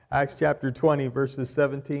Acts chapter 20, verses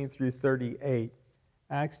 17 through 38.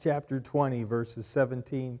 Acts chapter 20, verses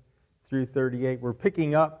 17 through 38. We're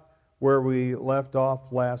picking up where we left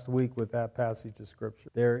off last week with that passage of Scripture.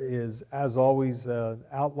 There is, as always, an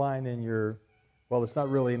outline in your, well, it's not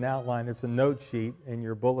really an outline, it's a note sheet in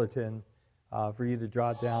your bulletin for you to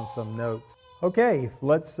jot down some notes. Okay,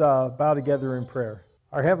 let's bow together in prayer.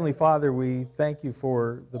 Our Heavenly Father, we thank you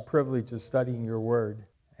for the privilege of studying your Word.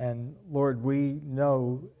 And Lord, we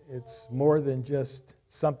know it's more than just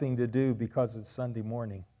something to do because it's Sunday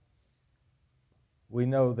morning. We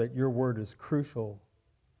know that your Word is crucial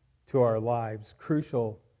to our lives,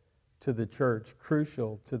 crucial to the church,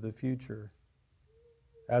 crucial to the future.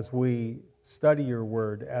 As we study your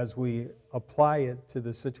Word, as we apply it to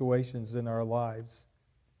the situations in our lives,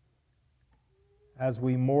 as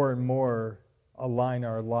we more and more align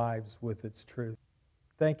our lives with its truth.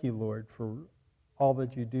 Thank you, Lord, for all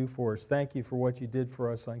that you do for us. Thank you for what you did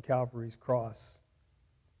for us on Calvary's cross,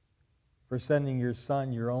 for sending your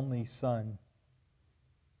Son, your only Son,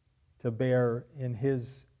 to bear in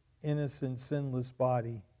his innocent, sinless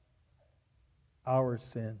body our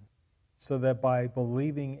sin, so that by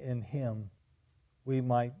believing in him, we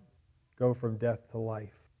might go from death to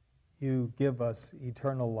life. You give us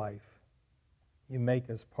eternal life. You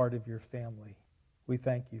make us part of your family. We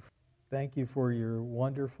thank you. Thank you for your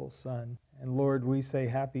wonderful Son. And Lord, we say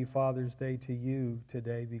Happy Father's Day to you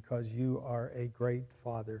today because you are a great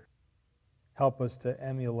Father. Help us to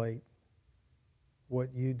emulate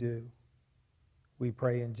what you do. We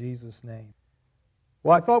pray in Jesus' name.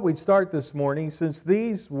 Well, I thought we'd start this morning, since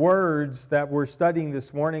these words that we're studying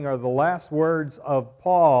this morning are the last words of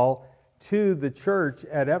Paul to the church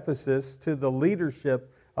at Ephesus, to the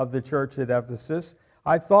leadership of the church at Ephesus.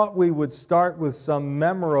 I thought we would start with some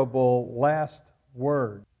memorable last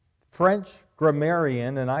words. French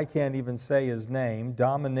grammarian, and I can't even say his name,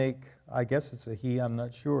 Dominique, I guess it's a he, I'm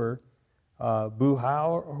not sure,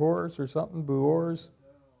 Bourgeois or something, Bourgeois.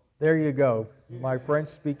 There you go, my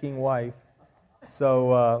French-speaking wife.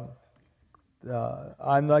 So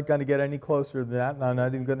I'm not going to get any closer than that, and I'm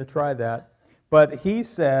not even going to try that. But he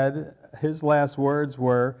said, his last words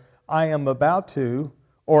were, I am about to,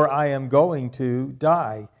 or I am going to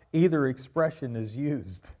die. Either expression is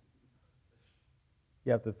used.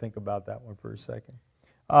 You have to think about that one for a second.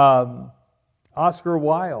 Oscar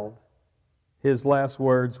Wilde, his last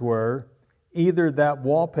words were, either that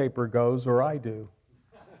wallpaper goes or I do.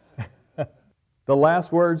 The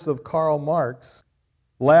last words of Karl Marx,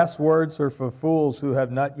 last words are for fools who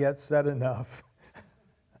have not yet said enough.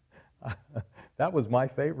 That was my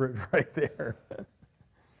favorite right there.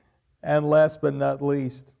 And last but not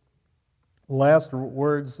least, last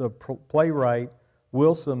words of playwright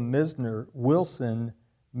Wilson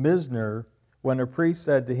Misner, when a priest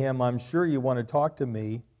said to him, I'm sure you want to talk to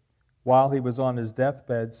me, while he was on his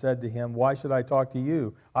deathbed, said to him, why should I talk to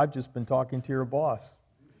you? I've just been talking to your boss.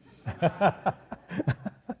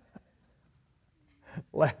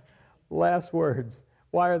 Last words.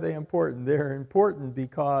 Why are they important? They're important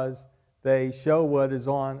because they show what is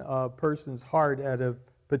on a person's heart at a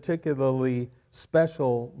particularly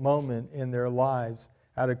special moment in their lives,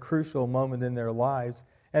 at a crucial moment in their lives.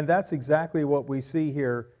 And that's exactly what we see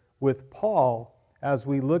here with Paul as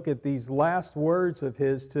we look at these last words of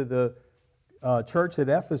his to the church at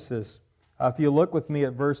Ephesus. If you look with me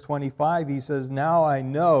at verse 25, he says, now I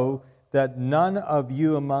know that none of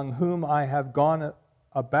you among whom I have gone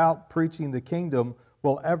about preaching the kingdom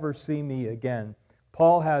will ever see me again.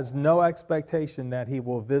 Paul has no expectation that he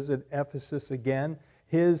will visit Ephesus again.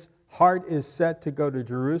 His heart is set to go to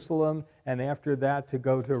Jerusalem, and after that to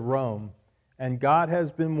go to Rome. And God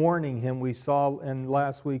has been warning him. We saw in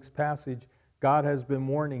last week's passage, God has been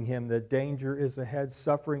warning him that danger is ahead,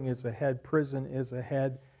 suffering is ahead, prison is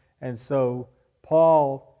ahead. And so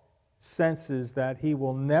Paul senses that he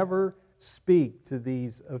will never speak to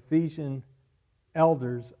these Ephesian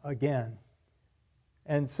elders again.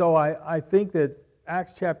 And so I think that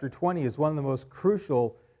Acts chapter 20 is one of the most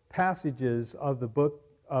crucial passages of the book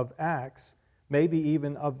of Acts, maybe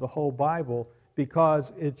even of the whole Bible,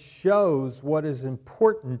 because it shows what is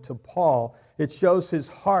important to Paul. It shows his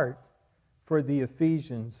heart for the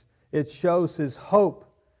Ephesians. It shows his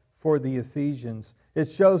hope for the Ephesians. It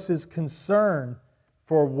shows his concern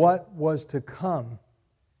for what was to come.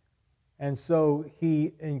 And so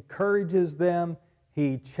he encourages them,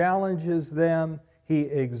 he challenges them, he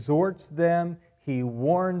exhorts them, he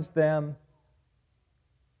warns them,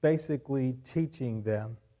 basically teaching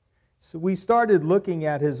them. So we started looking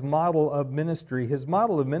at his model of ministry. His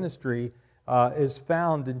model of ministry is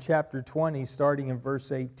found in chapter 20, starting in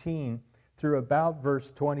verse 18, through about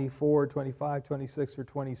verse 24, 25, 26, or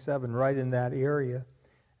 27, right in that area.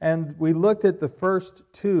 And we looked at the first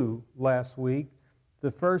two last week, the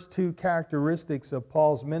first two characteristics of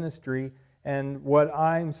Paul's ministry, and what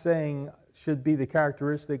I'm saying should be the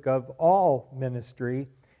characteristic of all ministry.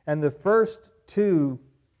 And the first two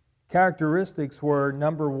characteristics were,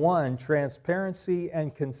 number one, transparency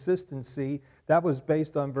and consistency. That was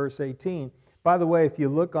based on verse 18. By the way, if you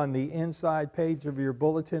look on the inside page of your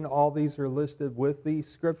bulletin, all these are listed with the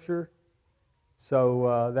scripture.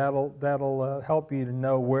 So that'll help you to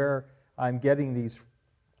know where I'm getting these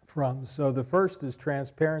from. So the first is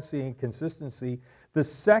transparency and consistency. The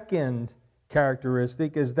second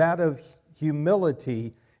characteristic is that of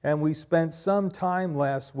humility. And we spent some time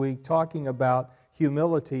last week talking about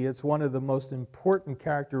humility. It's one of the most important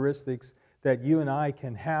characteristics that you and I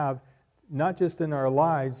can have, not just in our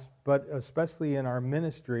lives, but especially in our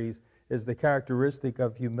ministries, is the characteristic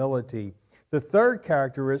of humility. The third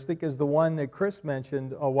characteristic is the one that Chris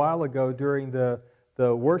mentioned a while ago during the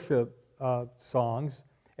worship songs,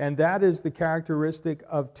 and that is the characteristic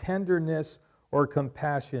of tenderness or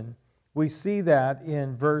compassion. We see that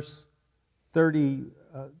in verse 19.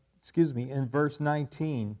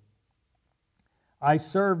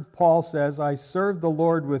 Paul says, I served the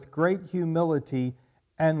Lord with great humility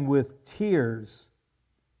and with tears.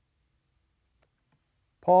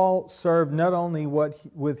 Paul served not only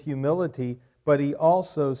with humility, but he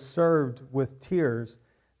also served with tears.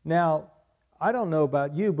 Now, I don't know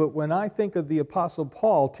about you, but when I think of the Apostle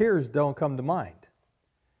Paul, tears don't come to mind.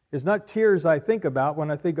 It's not tears I think about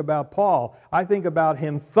when I think about Paul. I think about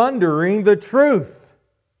him thundering the truth.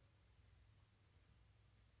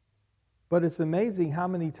 But it's amazing how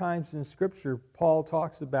many times in Scripture Paul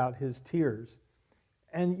talks about his tears.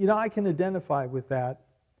 And, I can identify with that,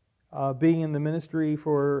 being in the ministry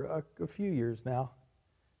for a few years now.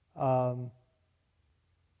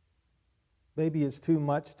 Maybe it's too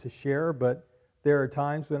much to share, but there are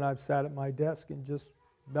times when I've sat at my desk and just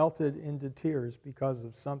melted into tears because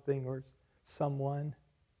of something or someone.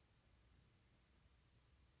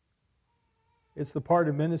 It's the part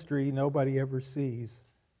of ministry nobody ever sees.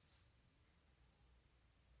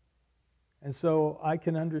 And so I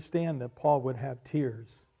can understand that Paul would have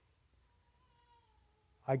tears.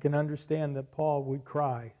 I can understand that Paul would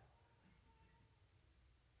cry.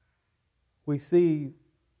 We see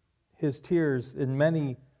his tears in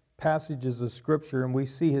many passages of Scripture, and we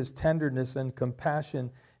see his tenderness and compassion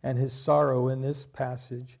and his sorrow in this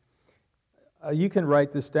passage. You can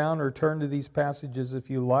write this down or turn to these passages if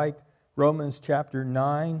you like. Romans chapter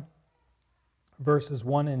 9, verses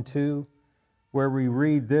 1 and 2, where we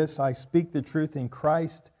read this, I speak the truth in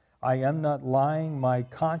Christ. I am not lying. My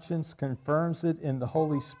conscience confirms it in the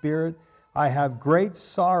Holy Spirit. I have great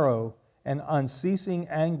sorrow and unceasing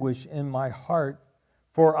anguish in my heart,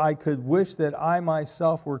 for I could wish that I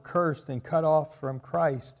myself were cursed and cut off from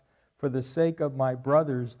Christ for the sake of my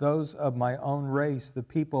brothers, those of my own race, the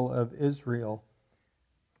people of Israel.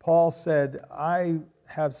 Paul said, I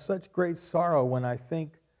have such great sorrow when I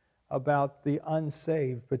think about the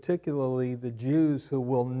unsaved, particularly the Jews who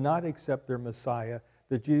will not accept their Messiah,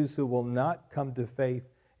 the Jews who will not come to faith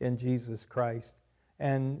in Jesus Christ.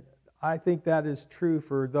 And I think that is true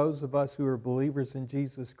for those of us who are believers in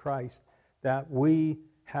Jesus Christ, that we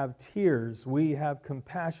have tears, we have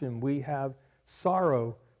compassion, we have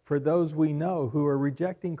sorrow for those we know who are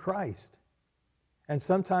rejecting Christ. And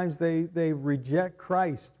sometimes they reject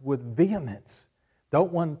Christ with vehemence,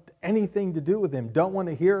 don't want anything to do with Him, don't want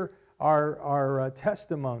to hear our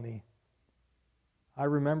testimony. I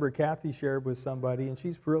remember Kathy shared with somebody, and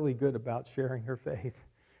she's really good about sharing her faith.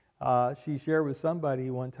 She shared with somebody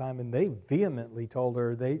one time, and they vehemently told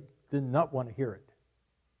her they did not want to hear it.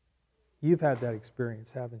 You've had that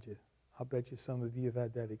experience, haven't you? I'll bet you some of you have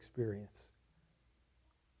had that experience.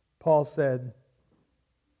 Paul said,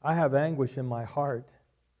 I have anguish in my heart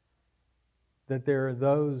that there are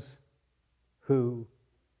those who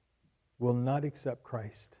will not accept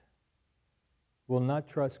Christ, will not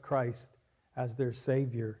trust Christ as their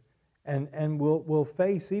Savior, and will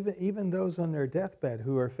face, even those on their deathbed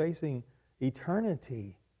who are facing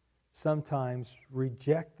eternity, sometimes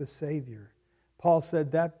reject the Savior. Paul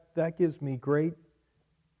said that gives me great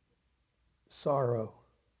sorrow.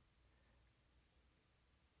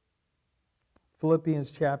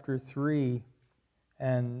 Philippians chapter 3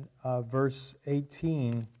 and verse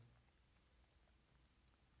 18,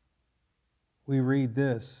 we read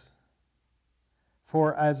this.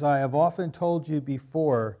 For as I have often told you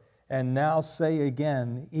before, and now say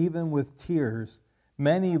again, even with tears,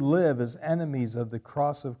 many live as enemies of the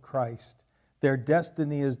cross of Christ. Their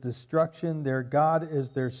destiny is destruction, their God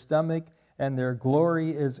is their stomach, and their glory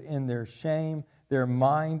is in their shame. Their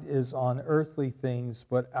mind is on earthly things,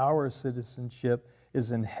 but our citizenship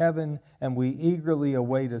is in heaven, and we eagerly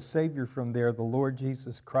await a Savior from there, the Lord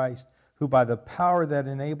Jesus Christ, who by the power that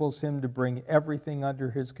enables him to bring everything under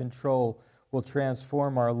his control will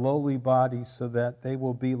transform our lowly bodies so that they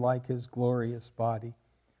will be like his glorious body.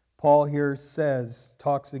 Paul here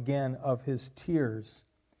talks again of his tears.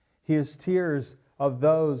 His tears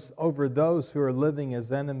over those who are living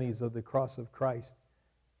as enemies of the cross of Christ.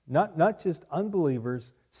 Not just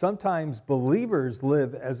unbelievers. Sometimes believers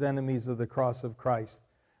live as enemies of the cross of Christ.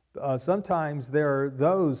 Sometimes there are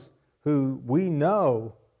those who we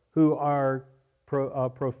know who are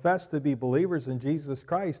profess to be believers in Jesus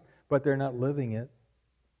Christ, but they're not living it.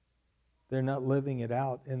 They're not living it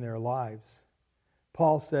out in their lives.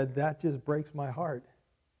 Paul said, that just breaks my heart.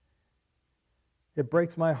 It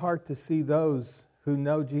breaks my heart to see those who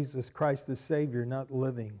know Jesus Christ as Savior not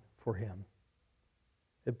living for him.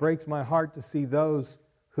 It breaks my heart to see those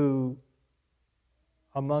who,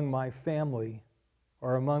 among my family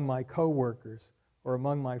or among my coworkers or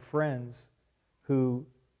among my friends, who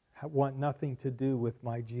want nothing to do with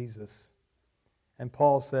my Jesus. And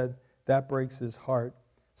Paul said that breaks his heart.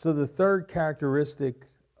 So the third characteristic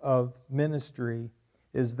of ministry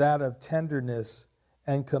is that of tenderness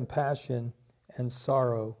and compassion and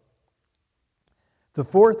sorrow. The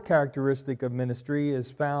fourth characteristic of ministry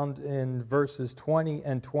is found in verses 20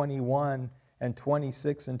 and 21 and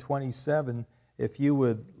 26 and 27. If you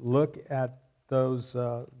would look at those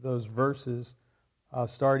verses,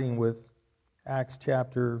 starting with Acts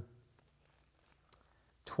chapter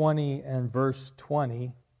 20 and verse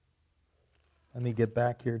 20. Let me get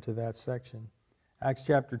back here to that section. Acts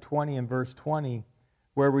chapter 20 and verse 20,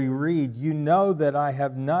 where we read, "You know that I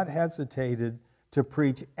have not hesitated to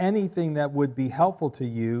preach anything that would be helpful to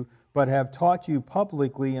you, but have taught you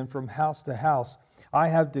publicly and from house to house. I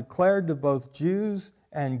have declared to both Jews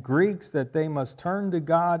and Greeks that they must turn to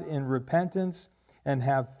God in repentance and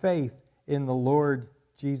have faith in the Lord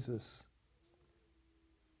Jesus."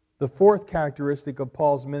 The fourth characteristic of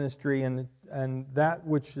Paul's ministry, and that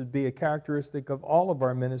which should be a characteristic of all of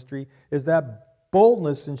our ministry, is that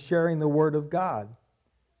boldness in sharing the Word of God.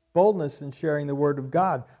 Boldness in sharing the Word of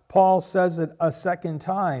God. Paul says it a second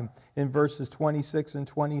time in verses 26 and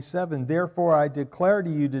 27. "Therefore I declare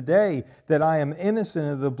to you today that I am innocent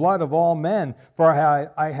of the blood of all men, for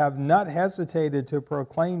I have not hesitated to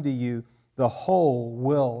proclaim to you the whole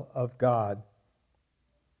will of God."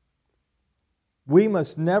 We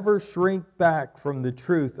must never shrink back from the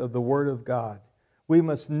truth of the Word of God. We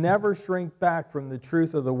must never shrink back from the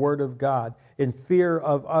truth of the Word of God in fear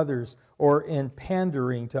of others or in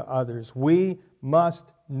pandering to others. We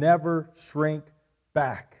must never shrink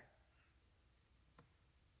back.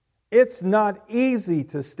 It's not easy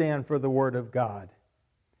to stand for the Word of God,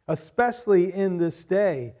 especially in this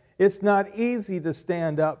day. It's not easy to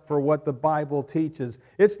stand up for what the Bible teaches.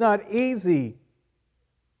 It's not easy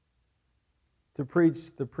to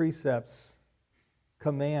preach the precepts,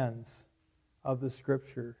 commands of the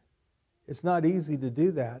Scripture. It's not easy to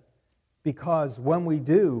do that because when we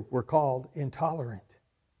do, we're called intolerant.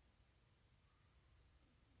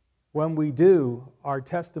 When we do, our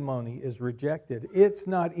testimony is rejected. It's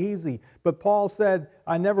not easy. But Paul said,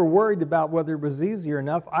 I never worried about whether it was easy or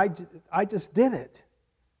enough. I just did it.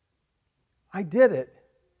 I did it.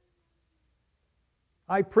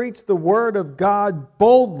 I preached the Word of God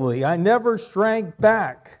boldly. I never shrank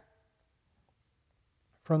back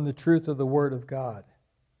from the truth of the Word of God.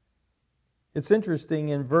 It's interesting,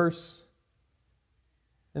 in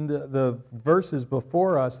the verses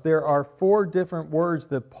before us, there are 4 different words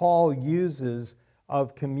that Paul uses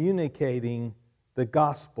of communicating the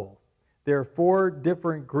gospel. There are 4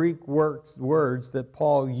 different Greek words that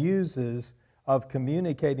Paul uses of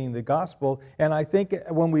communicating the gospel. And I think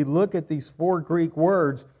when we look at these 4 Greek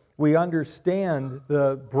words, we understand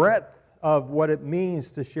the breadth of what it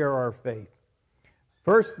means to share our faith.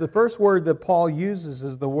 The first word that Paul uses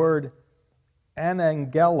is the word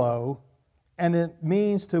anangelo, and it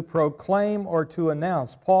means to proclaim or to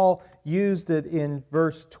announce. Paul used it in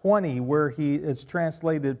verse 20 where it's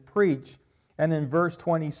translated preach, and in verse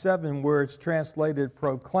 27 where it's translated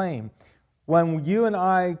proclaim. When you and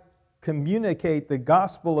I communicate the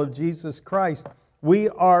gospel of Jesus Christ, we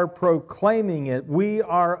are proclaiming it. We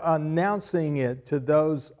are announcing it to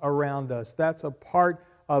those around us. That's a part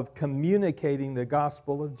of communicating the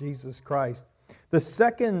gospel of Jesus Christ. The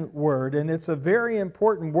second word, and it's a very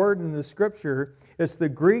important word in the Scripture, is the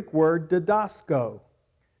Greek word didasko.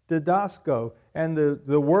 Didasko. And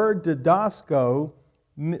the word didasko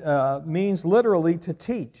means literally to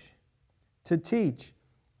teach. To teach.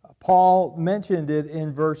 Paul mentioned it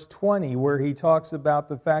in verse 20, where he talks about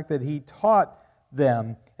the fact that he taught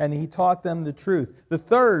them, and he taught them the truth. The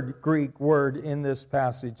third Greek word in this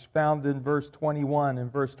passage, found in verse 21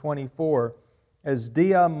 and verse 24, is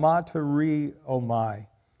diamateriomai,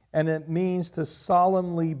 and it means to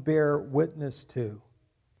solemnly bear witness to.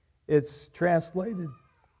 It's translated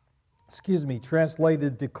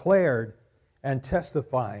declared and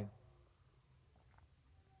testifying.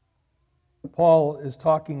 Paul is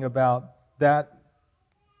talking about that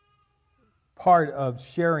part of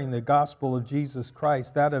sharing the gospel of Jesus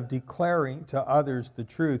Christ, that of declaring to others the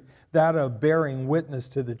truth, that of bearing witness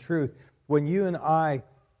to the truth. When you and I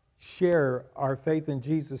share our faith in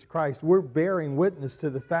Jesus Christ, we're bearing witness to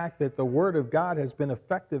the fact that the Word of God has been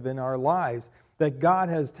effective in our lives, that God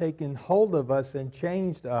has taken hold of us and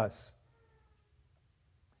changed us.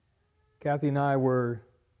 Kathy and I were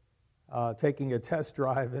taking a test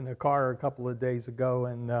drive in a car a couple of days ago,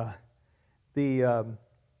 and the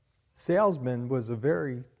salesman was a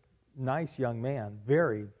very nice young man,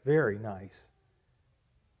 very, very nice,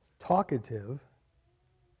 talkative,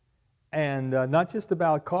 and not just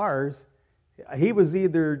about cars. He was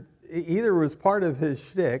either was part of his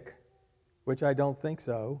shtick, which I don't think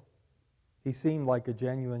so. He seemed like a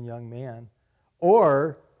genuine young man,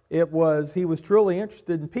 or he was truly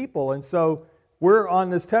interested in people. And so we're on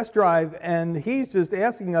this test drive, and he's just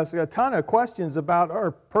asking us a ton of questions about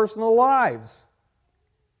our personal lives.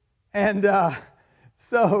 And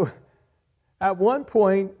so at one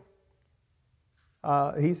point,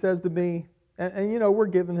 he says to me, and we're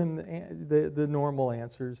giving him the normal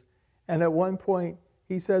answers. And at one point,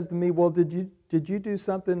 he says to me, well, did you do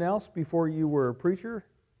something else before you were a preacher?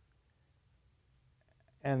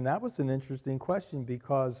 And that was an interesting question,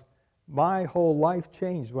 because my whole life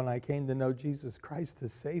changed when I came to know Jesus Christ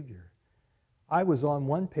as Savior. I was on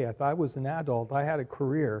one path. I was an adult. I had a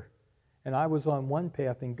career. And I was on one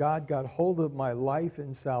path, and God got hold of my life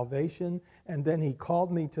in salvation, and then He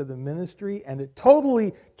called me to the ministry, and it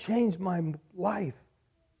totally changed my life.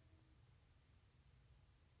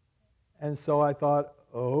 And so I thought,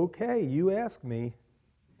 okay, you ask me.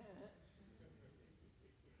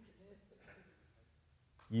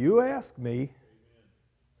 You ask me.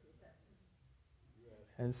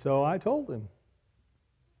 And so I told him.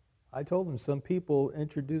 Some people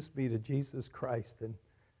introduced me to Jesus Christ, and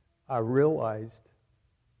I realized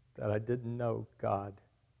that I didn't know God,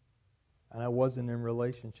 and I wasn't in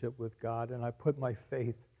relationship with God, and I put my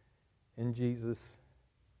faith in Jesus,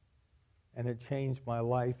 and it changed my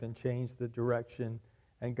life and changed the direction,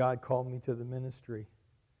 and God called me to the ministry.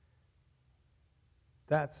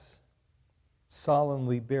 That's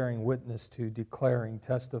solemnly bearing witness to, declaring,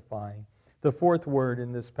 testifying. The fourth word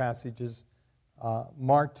in this passage is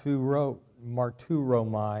marturomai,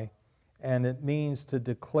 and it means to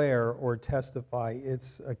declare or testify.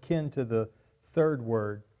 It's akin to the third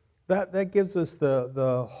word. That gives us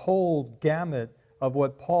the whole gamut of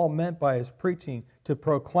what Paul meant by his preaching: to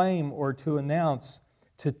proclaim or to announce,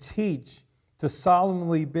 to teach, to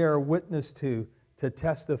solemnly bear witness to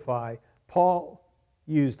testify. Paul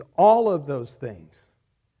used all of those things.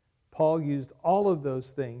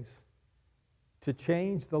 To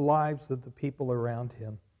change the lives of the people around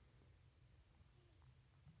him.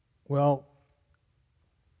 Well,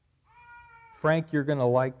 Frank, you're going to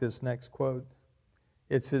like this next quote.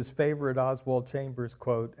 It's his favorite Oswald Chambers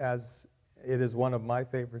quote, as it is one of my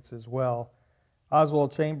favorites as well.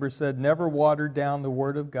 Oswald Chambers said, "Never water down the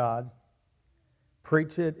Word of God.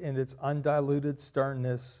 Preach it in its undiluted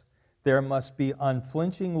sternness. There must be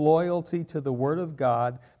unflinching loyalty to the Word of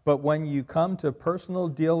God, but when you come to personal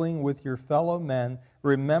dealing with your fellow men,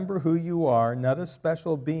 remember who you are, not a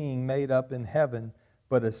special being made up in heaven,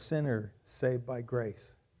 but a sinner saved by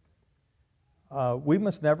grace." We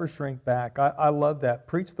must never shrink back. I love that.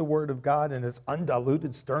 Preach the Word of God in its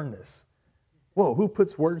undiluted sternness. Whoa, who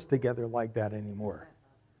puts words together like that anymore?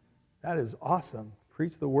 That is awesome.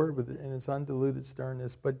 Preach the Word in its undiluted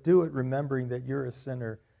sternness, but do it remembering that you're a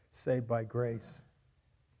sinner saved by grace.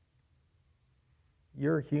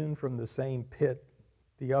 You're hewn from the same pit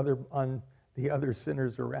the other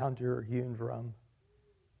sinners around you are hewn from.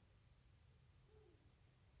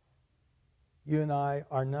 You and I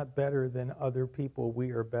are not better than other people.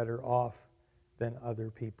 We are better off than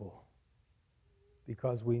other people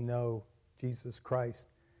because we know Jesus Christ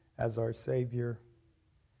as our Savior.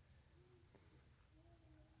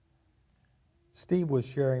 Steve was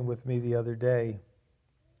sharing with me the other day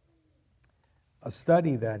a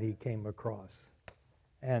study that he came across,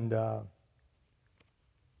 and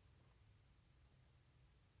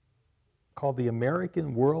called the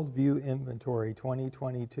American Worldview Inventory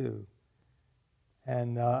 2022.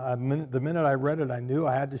 And the minute I read it, I knew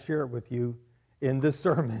I had to share it with you in this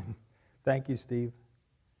sermon. Thank you, Steve.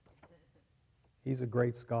 He's a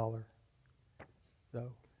great scholar.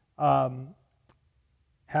 So,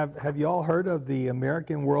 have you all heard of the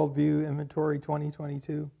American Worldview Inventory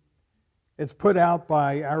 2022? It's put out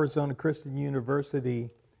by Arizona Christian University,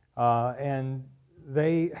 and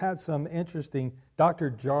they had some interesting, Dr.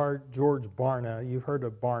 George Barna, you've heard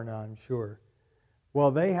of Barna, I'm sure.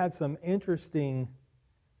 Well, they had some interesting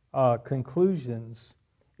conclusions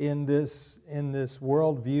in this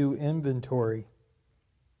worldview inventory.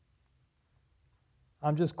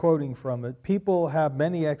 I'm just quoting from it. People have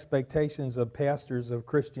many expectations of pastors of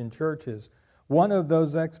Christian churches. One of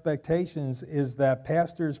those expectations is that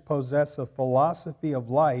pastors possess a philosophy of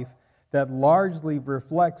life that largely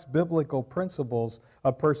reflects biblical principles,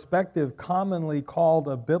 a perspective commonly called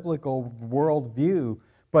a biblical worldview.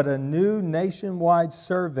 But a new nationwide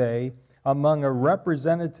survey among a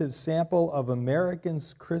representative sample of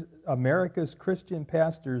America's Christian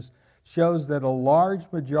pastors shows that a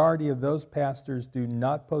large majority of those pastors do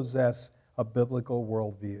not possess a biblical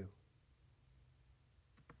worldview.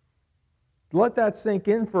 Let that sink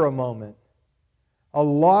in for a moment. A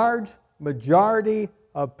large majority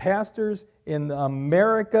of pastors in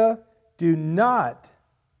America do not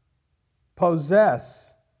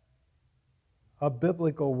possess a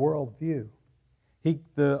biblical worldview.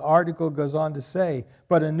 The article goes on to say,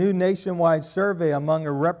 but a new nationwide survey among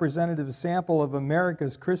a representative sample of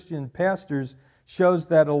America's Christian pastors shows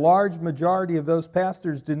that a large majority of those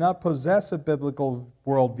pastors do not possess a biblical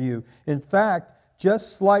worldview. In fact,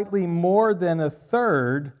 just slightly more than a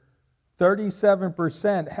third,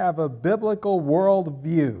 37%, have a biblical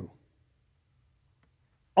worldview.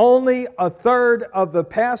 Only a third of the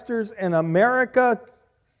pastors in America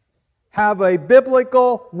have a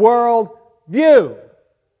biblical worldview.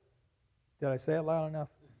 Did I say it loud enough?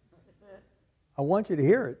 I want you to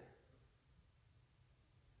hear it.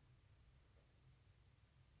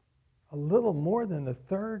 A little more than a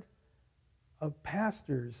third of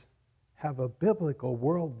pastors have a biblical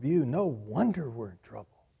worldview. No wonder we're in trouble.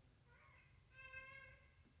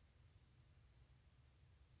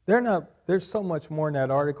 There's so much more in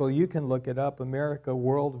that article. You can look it up, America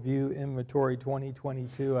Worldview Inventory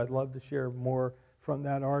 2022. I'd love to share more from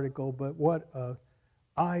that article, but what an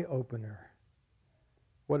eye-opener.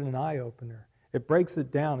 What an eye-opener. It breaks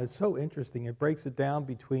it down. It's so interesting. It breaks it down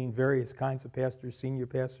between various kinds of pastors, senior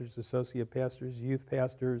pastors, associate pastors, youth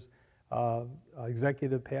pastors,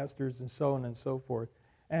 executive pastors, and so on and so forth.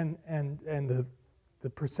 And the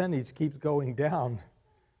percentage keeps going down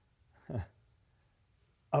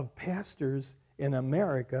of pastors in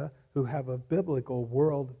America who have a biblical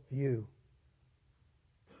worldview.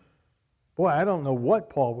 Boy, I don't know what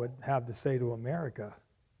Paul would have to say to America.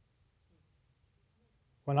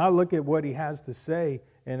 When I look at what he has to say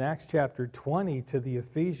in Acts chapter 20 to the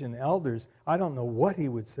Ephesian elders, I don't know what he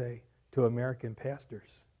would say to American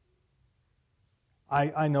pastors.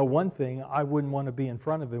 I know one thing, I wouldn't want to be in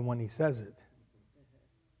front of him when he says it.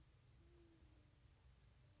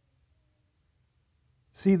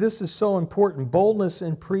 See, this is so important. Boldness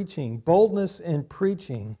in preaching. Boldness in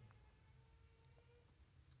preaching.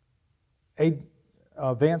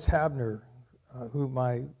 Vance Havner, whom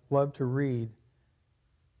I love to read,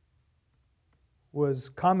 was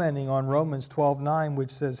commenting on Romans 12:9,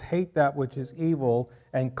 which says, hate that which is evil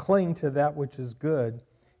and cling to that which is good.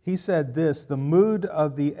 He said this, the mood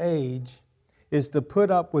of the age is to put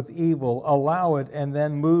up with evil, allow it, and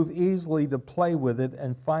then move easily to play with it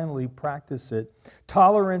and finally practice it.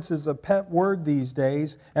 Tolerance is a pet word these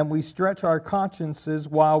days, and we stretch our consciences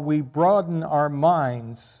while we broaden our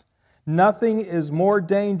minds. Nothing is more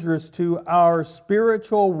dangerous to our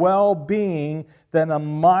spiritual well-being than a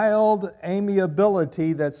mild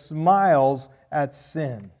amiability that smiles at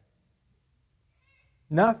sin.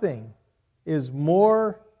 Nothing is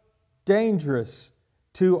more dangerous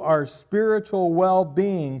to our spiritual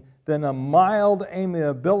well-being than a mild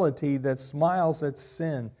amiability that smiles at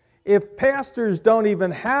sin. If pastors don't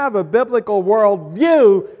even have a biblical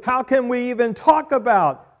worldview, how can we even talk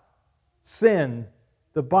about sin,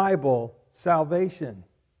 the Bible, salvation?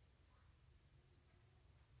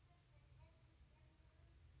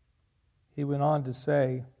 He went on to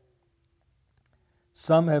say,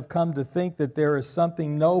 some have come to think that there is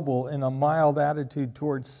something noble in a mild attitude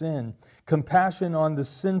towards sin. Compassion on the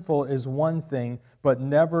sinful is one thing, but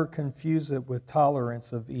never confuse it with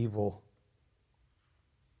tolerance of evil.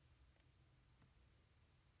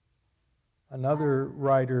 Another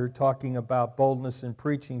writer talking about boldness in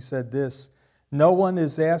preaching said this, No one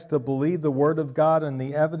is asked to believe the Word of God on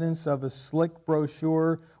the evidence of a slick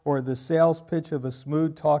brochure or the sales pitch of a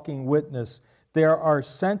smooth-talking witness. There are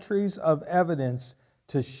centuries of evidence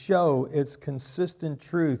to show its consistent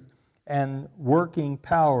truth and working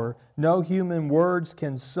power. No human words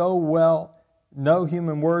are so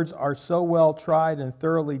well tried and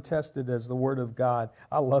thoroughly tested as the Word of God.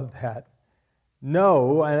 I love that.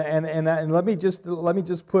 No, and let me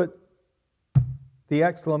just put the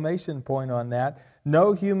exclamation point on that.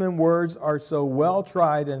 No human words are so well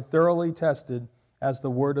tried and thoroughly tested as the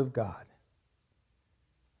Word of God.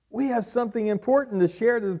 We have something important to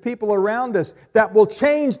share to the people around us that will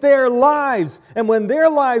change their lives. And when their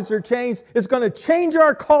lives are changed, it's going to change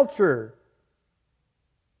our culture.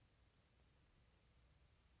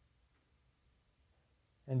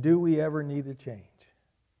 And do we ever need a change?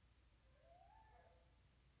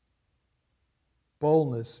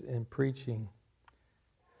 Boldness in preaching.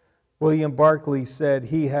 William Barclay said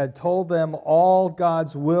he had told them all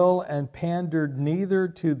God's will and pandered neither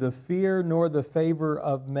to the fear nor the favor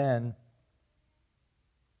of men.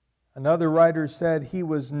 Another writer said he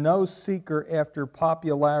was no seeker after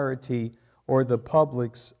popularity or the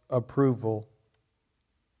public's approval.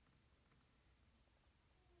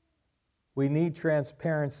 We need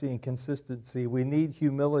transparency and consistency. We need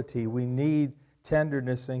humility. We need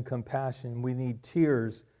tenderness and compassion. We need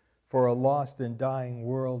tears for a lost and dying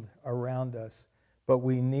world around us. But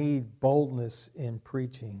we need boldness in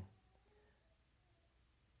preaching.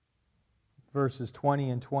 Verses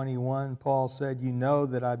 20 and 21, Paul said, "You know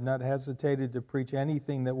that I've not hesitated to preach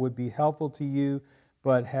anything that would be helpful to you,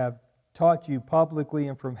 but have taught you publicly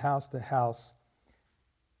and from house to house.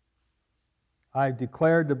 I've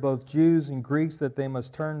declared to both Jews and Greeks that they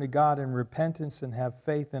must turn to God in repentance and have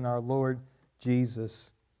faith in our Lord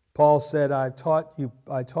Jesus." Paul said, I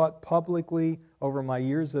taught publicly over my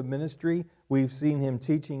years of ministry. We've seen him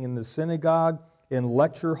teaching in the synagogue, in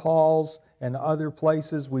lecture halls, and other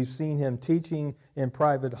places. We've seen him teaching in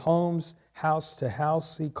private homes, house to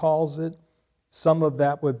house, he calls it. Some of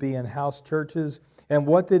that would be in house churches. And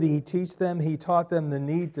what did he teach them? He taught them the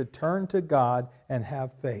need to turn to God and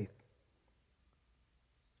have faith.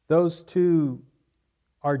 Those two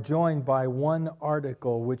are joined by one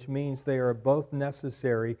article, which means they are both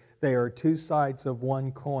necessary. They are two sides of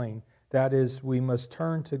one coin. That is, we must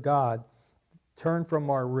turn to God, turn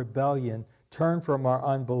from our rebellion, turn from our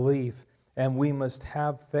unbelief, and we must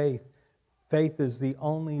have faith. Faith is the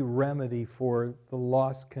only remedy for the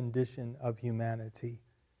lost condition of humanity.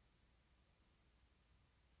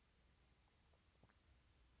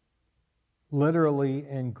 Literally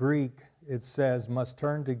in Greek, it says, must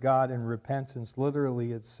turn to God in repentance.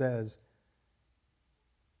 Literally, it says,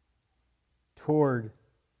 turn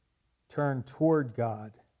toward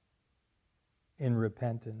God in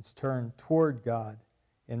repentance. Turn toward God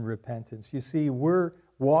in repentance. You see,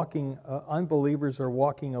 unbelievers are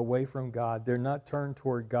walking away from God. They're not turned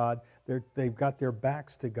toward God. They've got their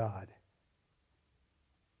backs to God.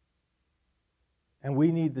 And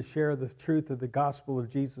we need to share the truth of the gospel of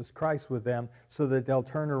Jesus Christ with them so that they'll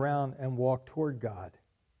turn around and walk toward God.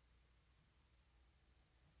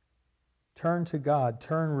 Turn to God.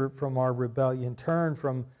 Turn from our rebellion. Turn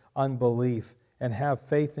from unbelief and have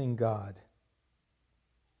faith in God.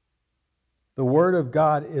 The Word of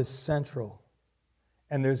God is central.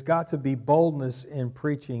 And there's got to be boldness in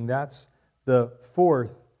preaching. That's the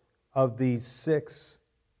fourth of these 6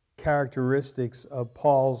 characteristics of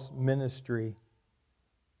Paul's ministry.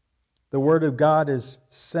 The Word of God is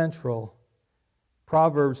central.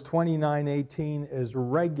 Proverbs 29:18 is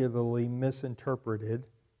regularly misinterpreted.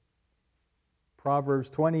 Proverbs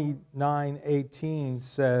 29:18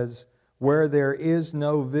 says, "Where there is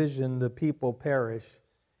no vision, the people perish."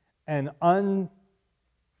 And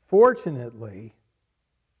unfortunately,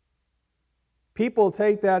 people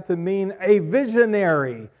take that to mean a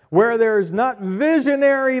visionary, where there's not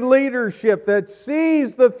visionary leadership that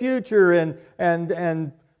sees the future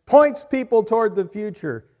and points people toward the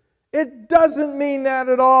future. It doesn't mean that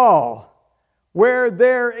at all. Where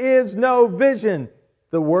there is no vision.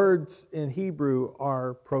 The words in Hebrew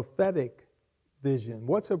are prophetic vision.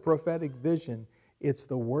 What's a prophetic vision? It's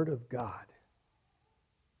the Word of God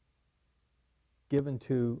given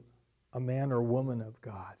to a man or woman of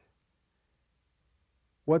God.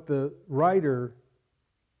 What the writer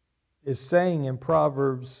is saying in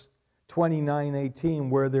Proverbs 29:18,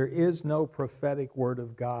 where there is no prophetic word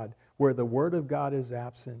of God, where the word of God is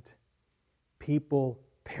absent, people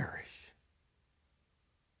perish.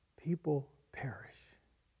 People perish.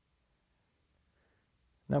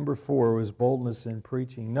 Number 4 was boldness in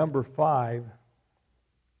preaching. Number 5,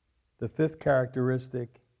 the 5th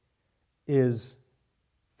characteristic, is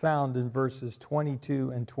found in verses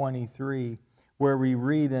 22 and 23, where we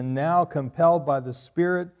read, "And now, compelled by the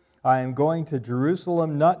Spirit, I am going to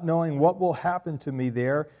Jerusalem, not knowing what will happen to me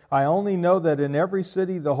there. I only know that in every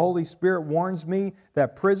city the Holy Spirit warns me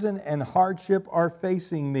that prison and hardship are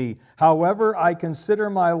facing me. However, I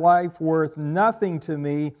consider my life worth nothing to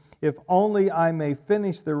me, if only I may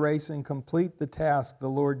finish the race and complete the task the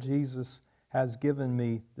Lord Jesus has given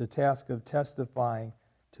me, the task of testifying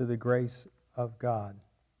to the grace of God."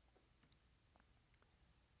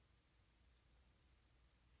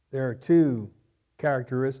 There are two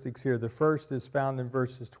characteristics here. The first is found in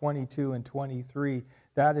verses 22 and 23.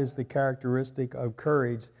 That is the characteristic of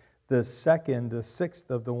courage. The second, the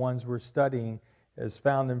sixth of the ones we're studying, is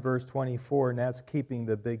found in verse 24, and that's keeping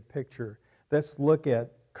the big picture. Let's look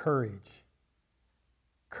at courage.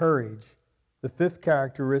 Courage. The fifth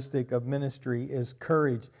characteristic of ministry is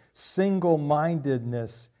courage,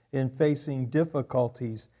 single-mindedness in facing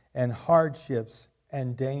difficulties and hardships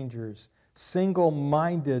and dangers.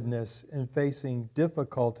 Single-mindedness in facing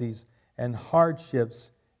difficulties and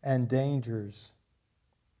hardships and dangers.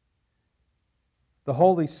 The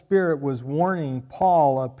Holy Spirit was warning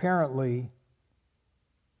Paul, apparently.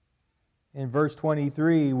 In verse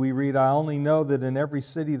 23, we read, "I only know that in every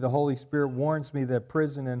city the Holy Spirit warns me that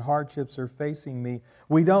prison and hardships are facing me."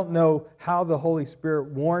 We don't know how the Holy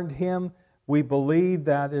Spirit warned him. We believe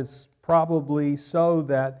that it's probably so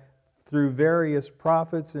that through various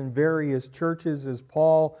prophets and various churches, as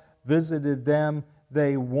Paul visited them,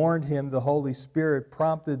 they warned him. The Holy Spirit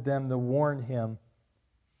prompted them to warn him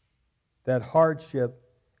that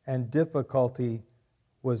hardship and difficulty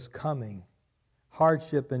was coming.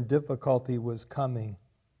 Hardship and difficulty was coming.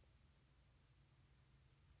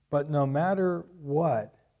 But no matter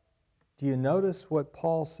what, do you notice what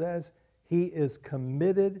Paul says? He is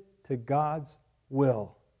committed to God's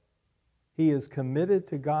will. He is committed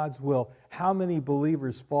to God's will. How many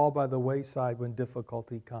believers fall by the wayside when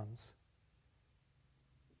difficulty comes?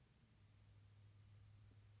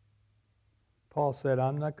 Paul said,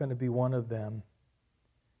 "I'm not going to be one of them."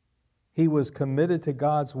 He was committed to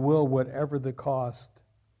God's will, whatever the cost.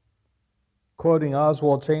 Quoting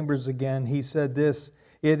Oswald Chambers again, he said this,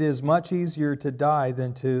 "It is much easier to die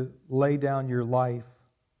than to lay down your life,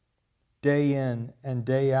 day in and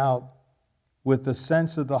day out, with the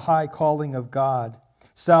sense of the high calling of God.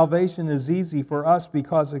 Salvation is easy for us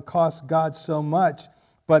because it costs God so much,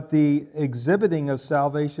 but the exhibiting of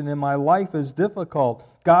salvation in my life is difficult.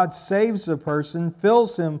 God saves a person,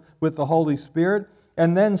 fills him with the Holy Spirit,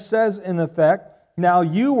 and then says in effect, 'Now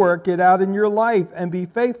you work it out in your life and be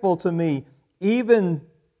faithful to me, even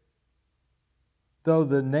though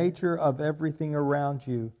the nature of everything around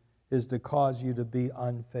you is to cause you to be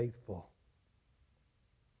unfaithful.'"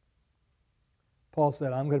 Paul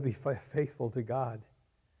said, "I'm going to be faithful to God.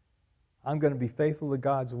 I'm going to be faithful to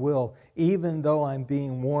God's will, even though I'm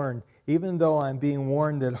being warned. Even though I'm being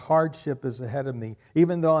warned that hardship is ahead of me.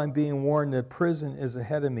 Even though I'm being warned that prison is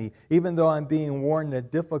ahead of me. Even though I'm being warned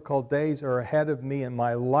that difficult days are ahead of me in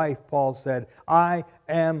my life," Paul said, "I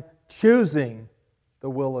am choosing the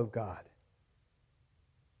will of God.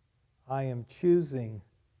 I am choosing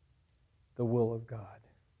the will of God."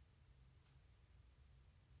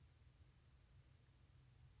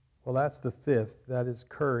 Well, that's the fifth. That is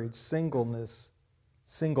courage,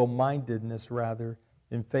 single-mindedness rather,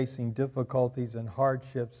 in facing difficulties and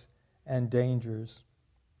hardships and dangers.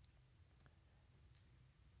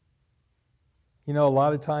 You know, a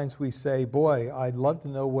lot of times we say, "Boy, I'd love to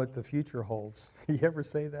know what the future holds." You ever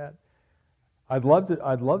say that? I'd love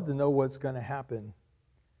to know what's going to happen.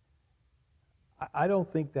 I don't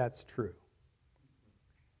think that's true.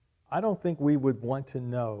 I don't think we would want to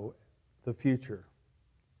know the future.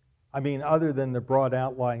 I mean, other than the broad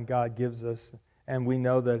outline God gives us, and we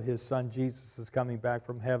know that His Son Jesus is coming back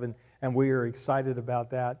from heaven, and we are excited about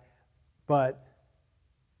that. But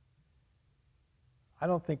I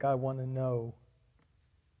don't think I want to know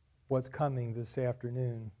what's coming this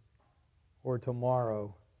afternoon or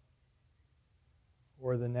tomorrow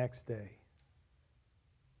or the next day.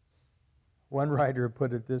 One writer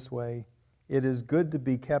put it this way: "It is good to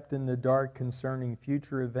be kept in the dark concerning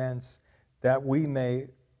future events, that we may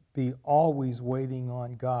be always waiting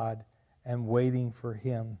on God and waiting for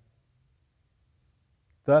Him.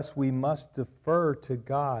 Thus we must defer to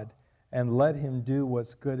God and let Him do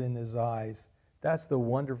what's good in His eyes." That's the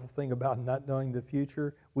wonderful thing about not knowing the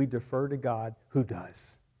future. We defer to God who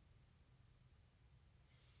does.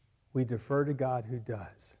 We defer to God who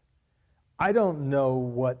does. I don't know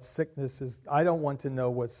what sickness is. I don't want to know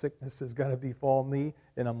what sickness is going to befall me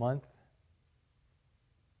in a month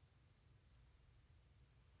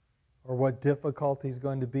or what difficulty is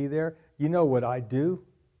going to be there, you know what I do?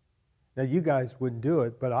 Now, you guys wouldn't do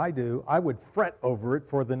it, but I do. I would fret over it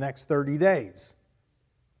for the next 30 days.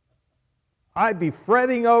 I'd be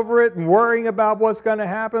fretting over it and worrying about what's going to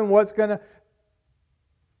happen,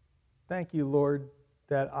 Thank you, Lord,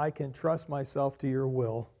 that I can trust myself to your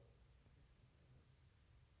will.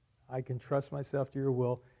 I can trust myself to your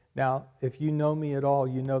will. Now, if you know me at all,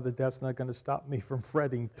 you know that that's not going to stop me from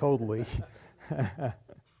fretting totally.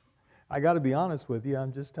 I got to be honest with you.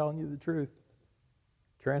 I'm just telling you the truth.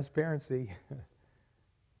 Transparency.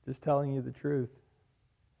 Just telling you the truth.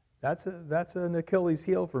 That's an Achilles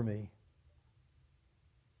heel for me.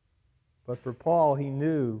 But for Paul, he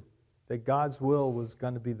knew that God's will was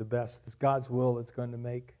going to be the best. It's God's will that's going to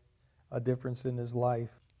make a difference in his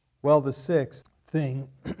life. Well, the sixth thing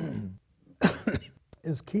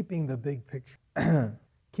is keeping the big picture.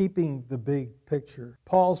 Keeping the big picture.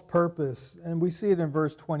 Paul's purpose, and we see it in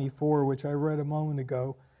verse 24, which I read a moment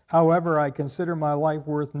ago. However, I consider my life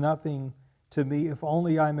worth nothing to me if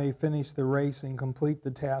only I may finish the race and complete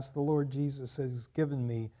the task the Lord Jesus has given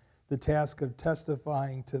me, the task of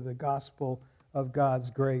testifying to the gospel of God's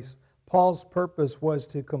grace. Paul's purpose was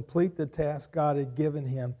to complete the task God had given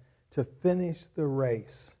him, to finish the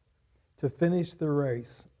race. To finish the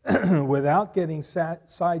race without getting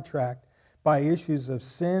sidetracked by issues of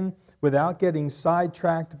sin, without getting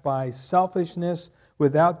sidetracked by selfishness,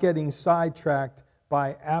 without getting sidetracked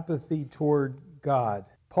by apathy toward God.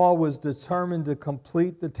 Paul was determined to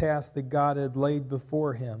complete the task that God had laid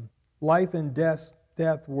before him. Life and death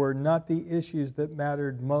were not the issues that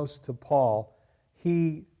mattered most to Paul.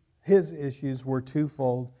 His issues were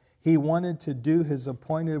twofold. He wanted to do his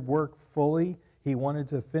appointed work fully. He wanted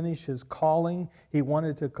to finish his calling. He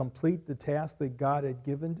wanted to complete the task that God had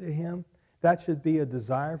given to him. That should be a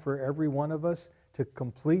desire for every one of us, to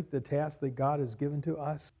complete the task that God has given to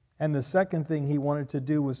us. And the second thing he wanted to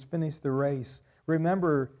do was finish the race.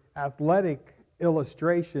 Remember, athletic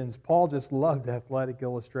illustrations. Paul just loved athletic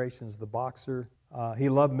illustrations. The boxer. He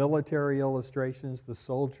loved military illustrations. The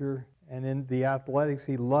soldier. And in the athletics,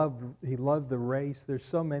 he loved the race. There's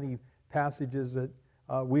so many passages that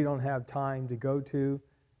we don't have time to go to.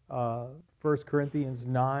 1 Corinthians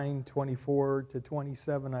 9, 24 to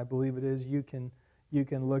 27, I believe it is. You can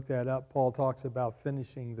look that up. Paul talks about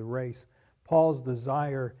finishing the race. Paul's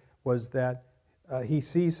desire was that he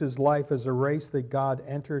sees his life as a race that God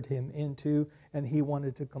entered him into, and he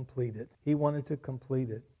wanted to complete it. He wanted to complete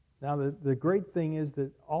it. Now, the great thing is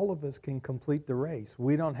that all of us can complete the race.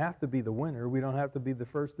 We don't have to be the winner. We don't have to be the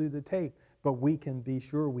first through the tape, but we can be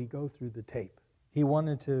sure we go through the tape. He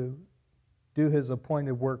wanted to do his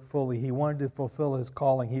appointed work fully. He wanted to fulfill his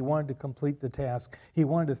calling. He wanted to complete the task. He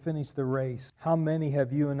wanted to finish the race. How many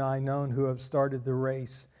have you and I known who have started the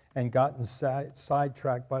race and gotten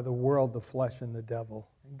sidetracked by the world, the flesh, and the devil,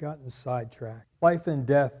 and gotten sidetracked? Life and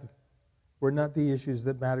death were not the issues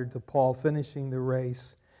that mattered to Paul. Finishing the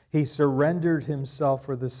race, he surrendered himself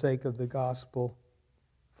for the sake of the gospel.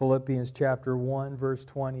 Philippians chapter 1, verse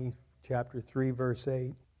 20, chapter 3, verse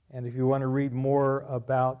 8. And if you want to read more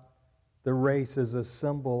about the race as a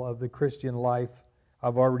symbol of the Christian life,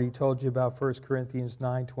 I've already told you about 1 Corinthians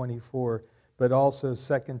 9:24, but also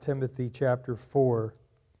 2 Timothy chapter 4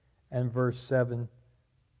 and verse 7,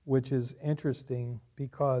 which is interesting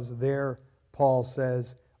because there Paul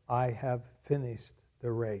says, I have finished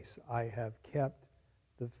the race. I have kept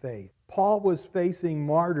the faith. Paul was facing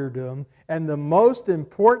martyrdom, and the most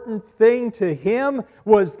important thing to him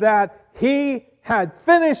was that he had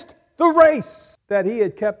finished the race, that he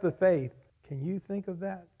had kept the faith. Can you think of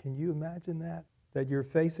that? Can you imagine that? That you're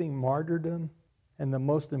facing martyrdom, and the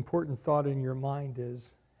most important thought in your mind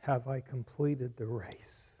is, have I completed the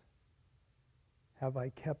race? Have I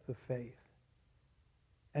kept the faith?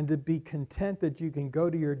 And to be content that you can go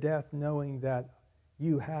to your death knowing that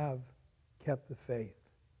you have kept the faith.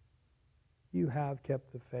 You have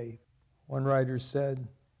kept the faith. One writer said,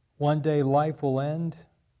 one day life will end,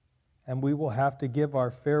 and we will have to give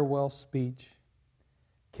our farewell speech.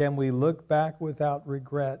 Can we look back without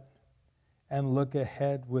regret and look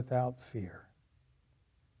ahead without fear?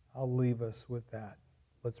 I'll leave us with that.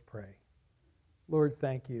 Let's pray. Lord,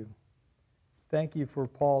 thank you. Thank you for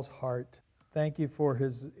Paul's heart. Thank you for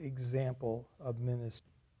his example of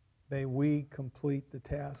ministry. May we complete the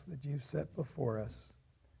task that you've set before us.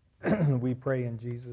 We pray in Jesus'